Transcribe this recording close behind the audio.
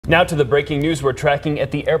Now to the breaking news we're tracking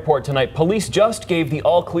at the airport tonight. Police just gave the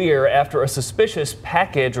all clear after a suspicious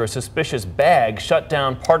package or a suspicious bag shut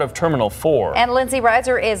down part of Terminal 4. And Lindsay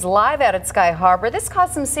Reiser is live out at Sky Harbor. This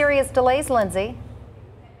caused some serious delays, Lindsay.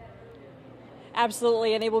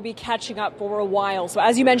 Absolutely, and they will be catching up for a while. So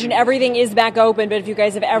as you mentioned, everything is back open, but if you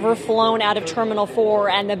guys have ever flown out of Terminal 4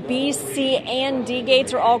 and the B, C, and D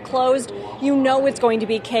gates are all closed, you know it's going to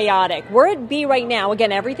be chaotic. We're at B right now.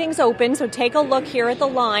 Again, everything's open, so take a look here at the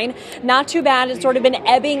line. Not too bad. It's sort of been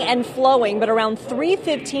ebbing and flowing, but around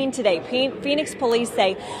 3:15 today, Phoenix police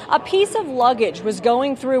say a piece of luggage was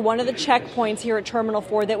going through one of the checkpoints here at Terminal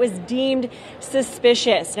 4 that was deemed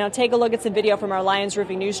suspicious. Now take a look at some video from our Lions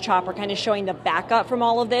Roofing News chopper kind of showing the backup from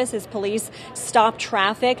all of this as police stopped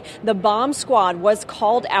traffic. The bomb squad was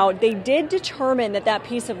called out. They did determine that that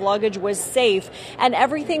piece of luggage was safe and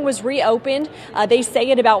everything was reopened. They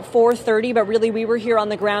say at about 4:30, but really we were here on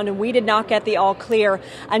the ground and we did not get the all clear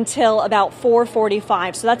until about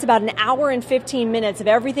 4:45. So that's about an hour and 15 minutes of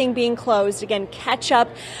everything being closed. Again, catch up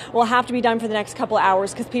will have to be done for the next couple of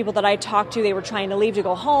hours because people that I talked to, they were trying to leave to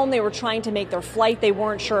go home. They were trying to make their flight. They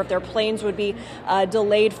weren't sure if their planes would be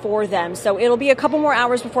delayed for them. So it'll be a couple more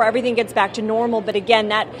hours before everything gets back to normal. But again,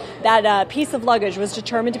 that piece of luggage was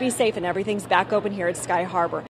determined to be safe and everything's back open here at Sky Harbor.